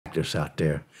cactus out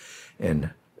there.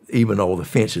 And even all the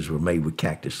fences were made with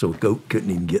cactus, so a goat couldn't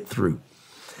even get through.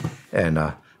 And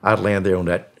I'd land there on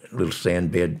that little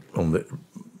sand bed on the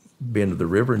bend of the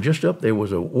river, and just up there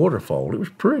was a waterfall. It was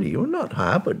pretty. Well, not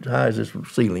high, but high as this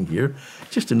ceiling here,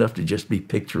 just enough to just be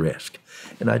picturesque.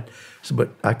 But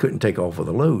I couldn't take off with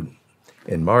a load.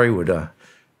 And Mari would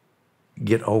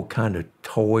get all kind of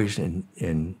toys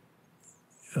and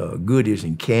goodies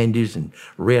and candies and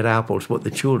red apples, what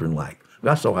the children like.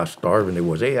 I saw how starving they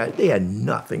was. They had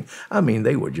nothing. I mean,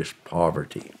 they were just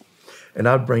poverty. And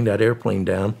I'd bring that airplane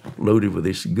down loaded with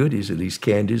these goodies and these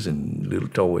candies and little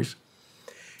toys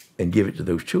and give it to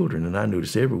those children. And I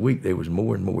noticed every week there was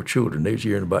more and more children. They was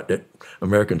hearing about that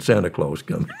American Santa Claus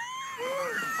coming.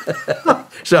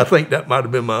 So I think that might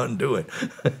have been my undoing.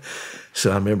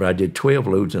 So I remember I did 12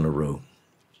 loads in a row.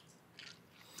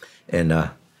 And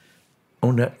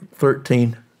on that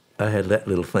 13, I had that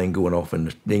little thing going off in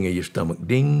the ding of your stomach.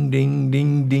 Ding, ding,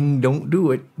 ding, ding, don't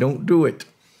do it, don't do it.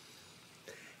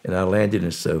 And I landed,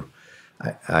 and so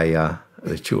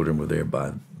the children were there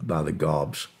by the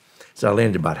gobs. So I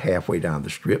landed about halfway down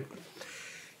the strip,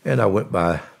 and I went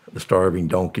by the starving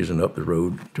donkeys and up the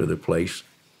road to the place.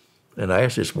 And I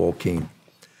asked this walk-in,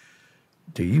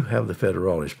 do you have the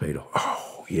federales paid off?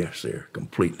 Oh, yes, they're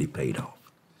completely paid off.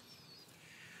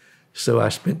 So I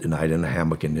spent the night in a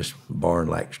hammock in this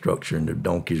barn-like structure, and the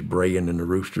donkeys braying and the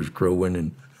roosters crowing.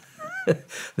 And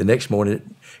the next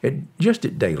morning, just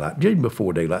at daylight, just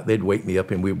before daylight, they'd wake me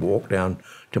up and we'd walk down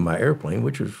to my airplane,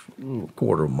 which was a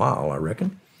quarter of a mile, I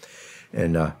reckon.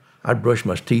 And I'd brush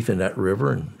my teeth in that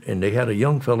river, and they had a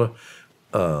young fella,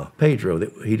 Pedro,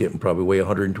 that he didn't probably weigh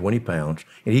 120 pounds,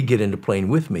 and he'd get in the plane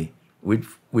with me.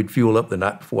 We'd fuel up the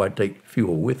night before I'd take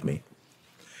fuel with me.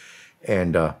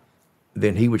 And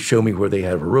then he would show me where they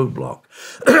had a roadblock.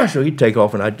 So he'd take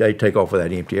off, and I'd take off with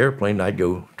that empty airplane, and I'd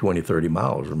go 20, 30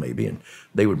 miles or maybe, and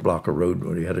they would block a road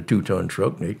where they had a 2-ton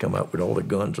truck, and they'd come out with all the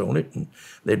guns on it, and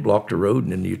they'd block the road,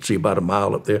 and then you'd see about a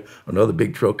mile up there, another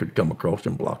big truck would come across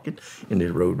and block it, and the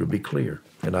road would be clear.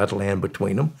 And I'd land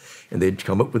between them, and they'd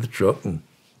come up with the truck and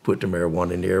put the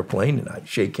marijuana in the airplane, and I'd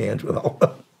shake hands with all of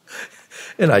them.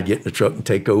 And I'd get in the truck and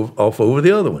take off over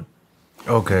the other one.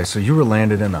 Okay, so you were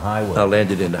landed in the highway. I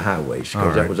landed in the highways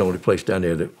because that was the only place down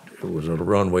there that was a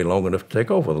runway long enough to take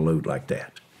off with a load like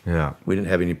that. Yeah. We didn't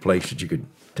have any place that you could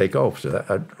take off, so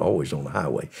I'd always on the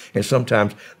highway. And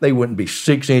sometimes they wouldn't be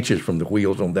 6 inches from the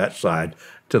wheels on that side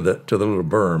to the little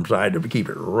berm, so I had to keep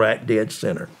it right dead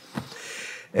center.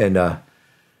 And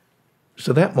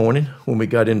so that morning, when we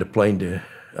got in the plane,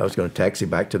 I was going to taxi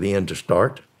back to the end to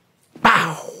start.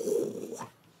 Pow!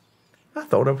 I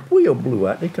thought a wheel blew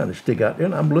out. They kind of stick out there,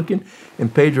 and I'm looking,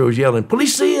 and Pedro's yelling,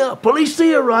 "Policia!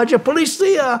 Policia, Roger!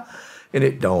 Policia!" And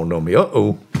it dawned on me,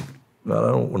 uh-oh, no,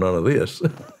 I don't want none of this.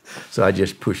 So I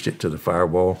just pushed it to the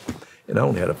firewall, and I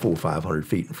only had a full 500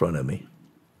 feet in front of me.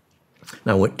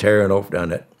 And I went tearing off down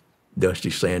that dusty,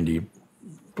 sandy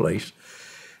place.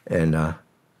 And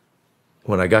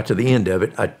when I got to the end of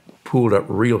it, I pulled up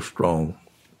real strong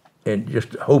and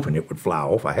just hoping it would fly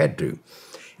off. I had to.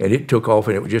 And it took off,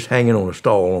 and it was just hanging on a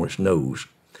stall on its nose.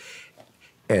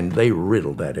 And they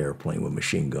riddled that airplane with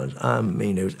machine guns. I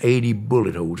mean, there was 80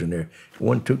 bullet holes in there.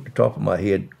 One took the top of my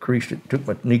head, creased it, took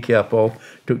my kneecap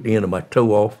off, took the end of my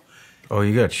toe off. Oh,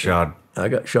 you got shot? I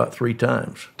got shot 3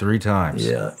 times. 3 times?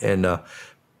 Yeah, and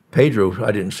Pedro,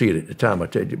 I didn't see it at the time, I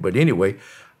tell you. But anyway,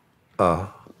 the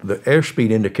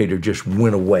airspeed indicator just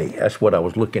went away. That's what I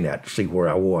was looking at to see where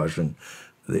I was. And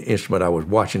the instrument I was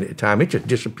watching at the time, it just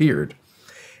disappeared.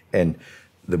 And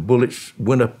the bullets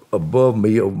went up above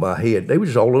me over my head. They were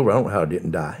just all over. I don't know how I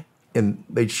didn't die. And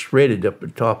they shredded up the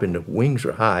top, and the wings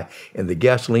are high, and the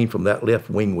gasoline from that left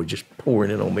wing was just pouring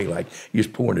in on me like you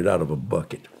just pouring it out of a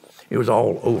bucket. It was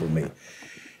all over me.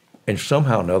 And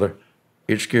somehow or another,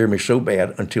 it scared me so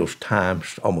bad until time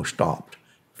almost stopped.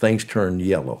 Things turned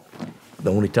yellow.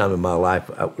 The only time in my life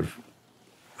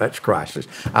that's crisis.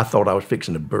 I thought I was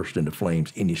fixing to burst into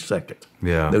flames any second.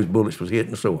 Yeah. Those bullets was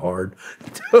hitting so hard,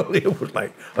 it was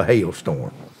like a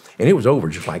hailstorm. And it was over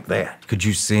just like that. Could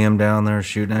you see him down there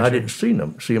shooting at you? I didn't see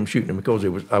them shooting them because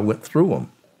I went through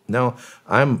them. Now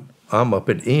I'm up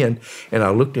at the end, and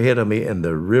I looked ahead of me, and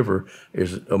the river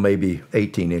is maybe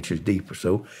 18 inches deep or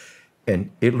so, and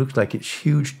it looks like it's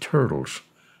huge turtles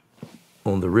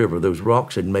on the river. Those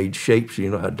rocks had made shapes, you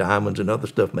know how diamonds and other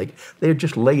stuff make. They're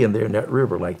just laying there in that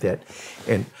river like that.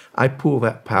 And I pulled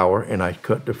that power, and I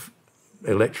cut the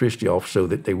electricity off so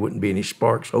that there wouldn't be any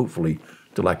sparks, hopefully,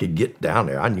 till I could get down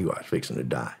there. I knew I was fixing to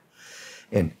die.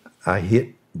 And I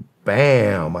hit,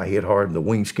 bam, I hit hard, and the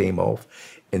wings came off.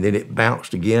 And then it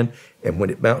bounced again, and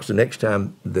when it bounced the next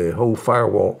time, the whole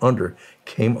firewall under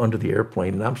came under the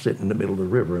airplane, and I'm sitting in the middle of the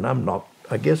river, and I'm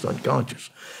knocked, I guess, unconscious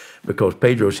because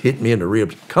Pedro's hit me in the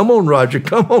ribs. Come on, Roger.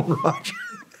 Come on, Roger.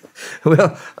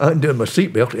 Well, I undid my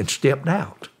seatbelt and stepped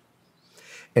out.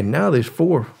 And now there's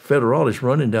 4 Federales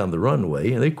running down the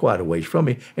runway, and they're quite a ways from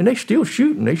me, and they still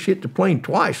shooting. They hit the plane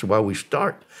twice while we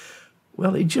start.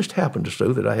 Well, it just happened to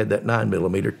so that I had that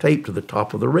 9mm taped to the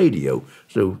top of the radio,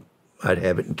 so I'd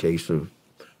have it in case of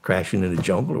crashing in the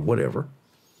jungle or whatever.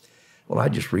 Well, I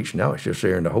just reached out. It's just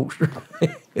there in the holster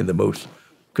in the most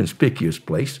conspicuous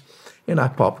place, and I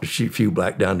popped a few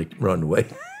black down the runway,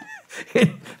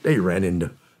 and they ran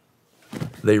into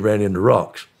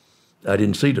rocks. I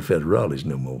didn't see the Federales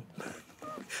no more.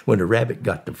 When the rabbit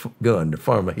got the gun, the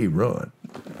farmer, he run.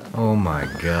 Oh, my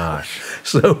gosh.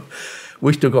 So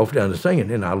we took off down the thing, and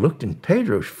then I looked, and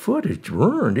Pedro's foot had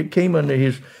ruined. It came under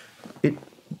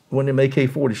one of them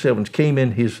AK-47s came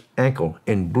in his ankle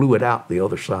and blew it out the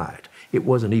other side. It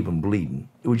wasn't even bleeding.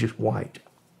 It was just white.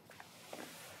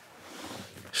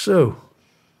 So,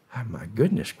 oh my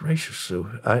goodness gracious. So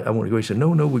I want to go. He said, no,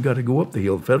 we got to go up the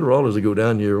hill. The Federales will go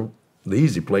down here, the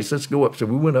easy place. Let's go up. So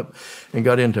we went up and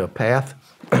got into a path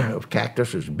of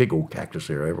cactus. There's a big old cactus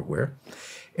there everywhere.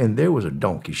 And there was a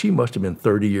donkey. She must have been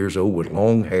 30 years old with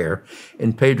long hair.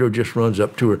 And Pedro just runs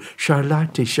up to her,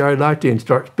 Charlotte, Charlotte, and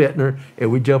starts petting her.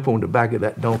 And we jump on the back of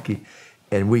that donkey,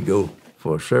 and we go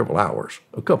for several hours,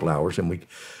 a couple hours, and we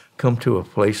come to a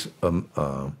place,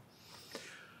 a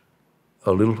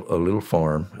little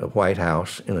farm, a white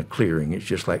house in a clearing. It's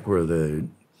just like where the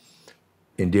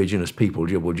indigenous people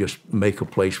will just make a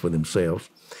place for themselves.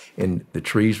 And the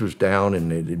trees was down,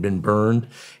 and it had been burned,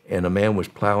 and a man was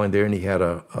plowing there, and he had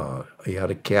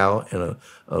a cow and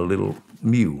a little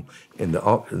mule, and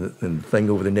the thing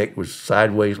over the neck was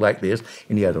sideways like this,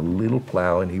 and he had a little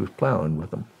plow, and he was plowing with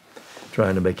them,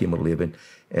 trying to make him a living.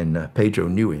 And Pedro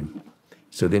knew him,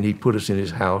 so then he put us in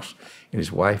his house, and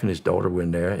his wife and his daughter were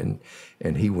in there,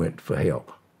 and he went for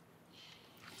help.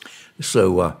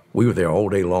 So we were there all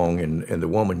day long, and the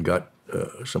woman got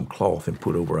some cloth and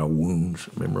put over our wounds,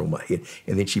 remember, on my head,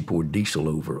 and then she poured diesel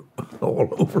all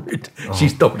over it. Oh. She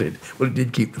thought it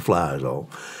did keep the flies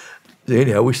off. So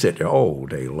anyhow, we sat there all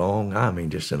day long. I mean,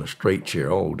 just in a straight chair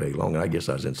all day long. I guess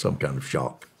I was in some kind of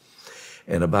shock.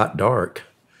 And about dark.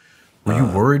 Were you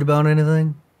worried about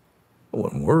anything? I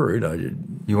wasn't worried.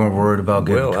 You weren't worried about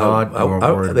getting caught?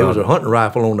 There was a hunting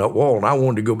rifle on that wall, and I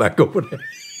wanted to go back over there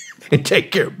and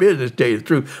take care of business, tell you the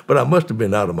truth. But I must have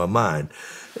been out of my mind.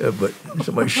 But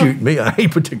somebody shoot me, I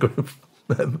ain't particularly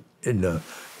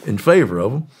in favor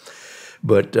of them.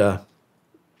 But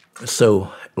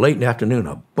so late in the afternoon,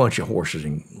 a bunch of horses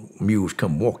and mules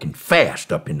come walking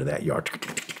fast up into that yard.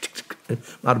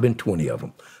 Might have been 20 of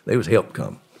them. There was help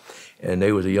come. And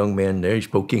there was a young man there, he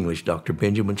spoke English, Dr.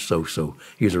 Benjamin Soso.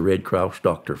 He was a Red Cross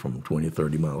doctor from 20 or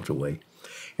 30 miles away.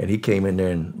 And he came in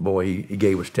there, and boy, he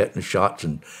gave us tetanus shots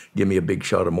and gave me a big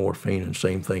shot of morphine, and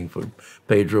same thing for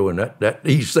Pedro, and that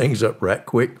eased things up right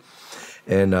quick.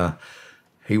 And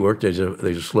he worked, there's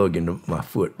a slug in my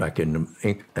foot, back in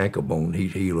the ankle bone.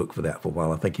 He looked for that for a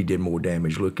while. I think he did more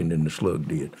damage looking than the slug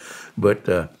did.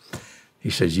 But he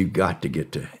says, you got to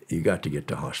get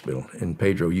to hospital. And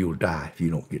Pedro, you'll die if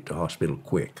you don't get to hospital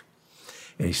quick.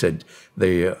 And he said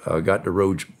they got the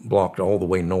roads blocked all the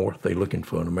way north. They're looking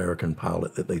for an American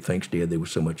pilot that they think's dead. There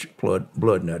was so much blood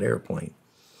in that airplane.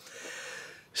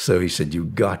 So he said, you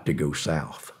got to go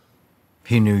south.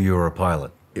 He knew you were a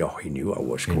pilot. Yeah, he knew I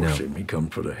was, of course. He come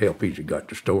for the help. He got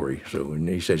the story. So, and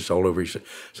he said it's all over. He said,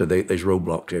 so there's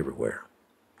roadblocks everywhere.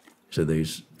 So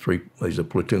there's a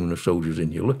platoon of soldiers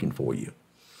in here looking for you.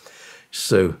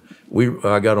 So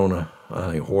I got on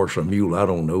a horse or a mule, I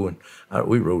don't know, and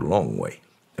we rode a long way.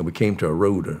 And we came to a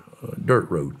road, a dirt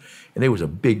road, and there was a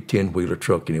big 10-wheeler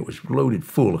truck, and it was loaded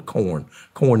full of corn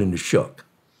in the shuck.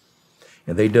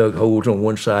 And they dug holes on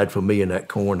one side for me in that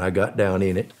corn. I got down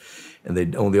in it.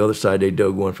 And on the other side, they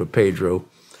dug one for Pedro.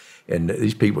 And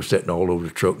these people sitting all over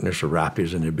the truck in their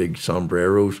serapes and their big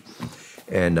sombreros.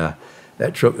 And that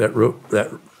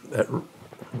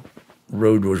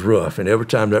road was rough. And every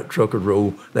time that truck would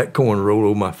roll, that corn rolled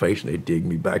over my face, and they'd dig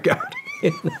me back out.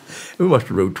 We must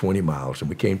have rode 20 miles, and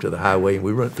we came to the highway, and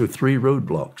we went through 3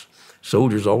 roadblocks.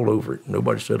 Soldiers all over it.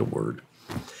 Nobody said a word.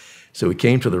 So we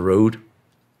came to the road.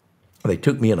 They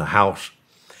took me in a house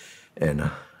and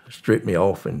stripped me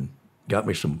off and got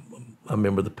me some, I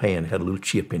remember the pan had a little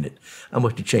chip in it. I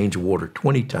must have changed the water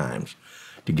 20 times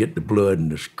to get the blood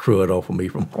and the crud off of me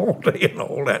from all day and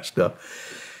all that stuff.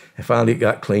 And finally it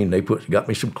got clean. They got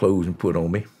me some clothes and put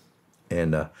on me.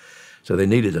 And so they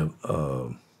needed a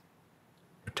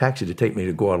taxi to take me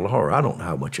to Guadalajara. I don't know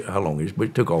how long it is, but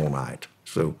it took all night,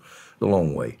 so the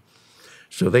long way.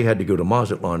 So they had to go to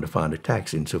Mazatlan to find a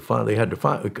taxi. And so finally they had to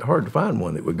find, hard to find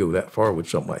one that would go that far with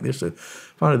something like this. So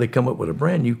finally they come up with a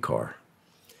brand new car.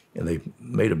 And they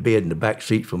made a bed in the back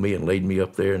seat for me and laid me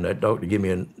up there. And that doctor gave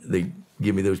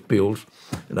me those pills,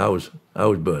 and I was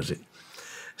buzzing.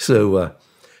 So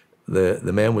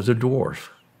the man was a dwarf.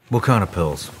 What kind of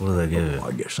pills? What do they give you?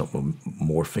 I guess something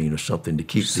morphine or something to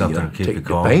keep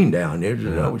the pain down there.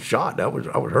 I was shot. I was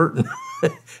hurting,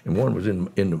 and one was in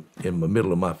the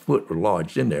middle of my foot,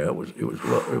 lodged in there. It was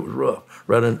rough,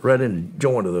 right in the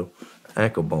joint of the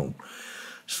ankle bone.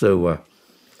 So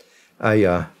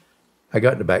I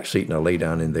got in the back seat and I lay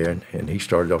down in there, and he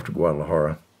started off to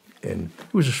Guadalajara, and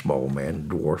he was a small man,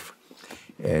 dwarf,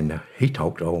 and he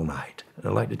talked all night. And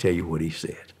I'd like to tell you what he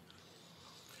said.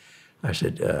 I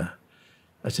said,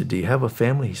 do you have a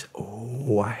family? He said,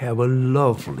 oh, I have a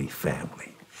lovely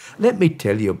family. Let me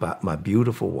tell you about my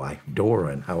beautiful wife,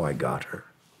 Dora, and how I got her.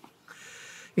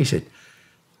 He said,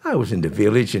 I was in the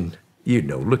village, and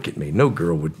look at me. No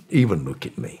girl would even look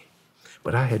at me.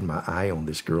 But I had my eye on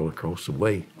this girl across the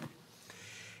way.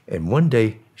 And one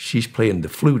day, she's playing the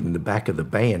flute in the back of the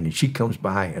band, and she comes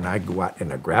by, and I go out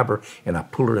and I grab her, and I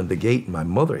pull her in the gate, and my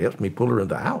mother helps me pull her in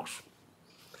the house.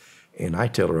 And I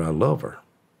tell her I love her.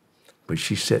 But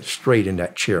she sat straight in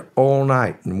that chair all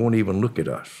night and won't even look at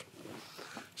us.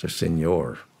 So,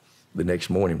 Senor, the next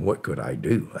morning, what could I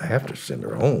do? I have to send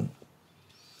her home.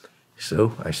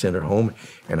 So I sent her home,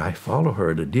 and I follow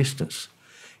her at a distance.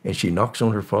 And she knocks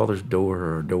on her father's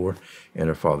door, and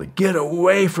her father, get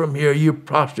away from here, you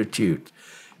prostitute.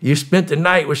 You spent the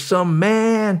night with some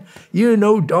man. You're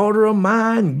no daughter of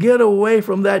mine. Get away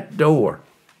from that door.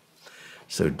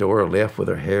 So Dora left with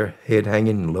her head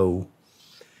hanging low.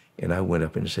 And I went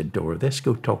up and said, Dora, let's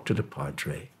go talk to the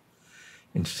padre.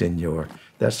 And Senor,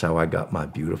 that's how I got my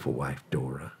beautiful wife,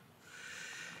 Dora.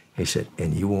 He said,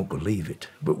 and you won't believe it,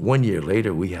 but 1 year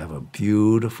later, we have a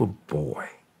beautiful boy.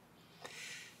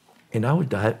 And I was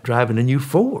driving a new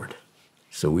Ford.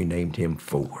 So we named him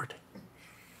Ford.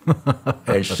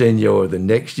 And Senor, the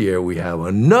next year, we have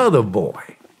another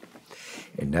boy.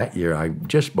 And that year, I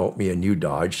just bought me a new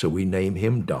Dodge, so we named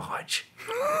him Dodge.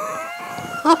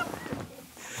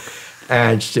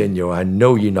 And Senor, I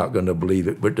know you're not going to believe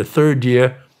it, but the third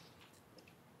year,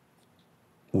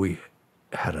 we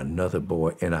had another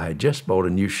boy, and I had just bought a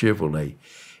new Chevrolet.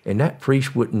 And that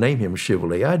priest wouldn't name him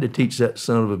Chevrolet. I had to teach that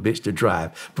son of a bitch to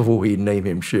drive before he'd name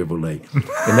him Chevrolet.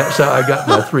 And that's how I got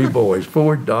my three boys,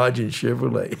 Ford, Dodge, and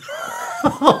Chevrolet.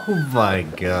 Oh, my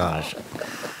gosh.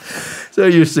 So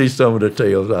you see some of the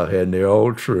tales I've had, and they're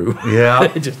all true.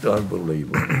 Yeah. It's just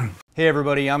unbelievable. Hey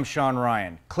everybody, I'm Shawn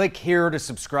Ryan. Click here to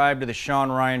subscribe to the Shawn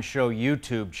Ryan Show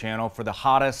YouTube channel for the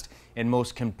hottest and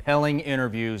most compelling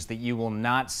interviews that you will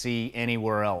not see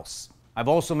anywhere else. I've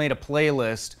also made a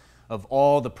playlist of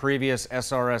all the previous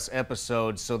SRS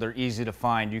episodes so they're easy to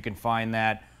find. You can find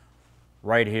that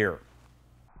right here.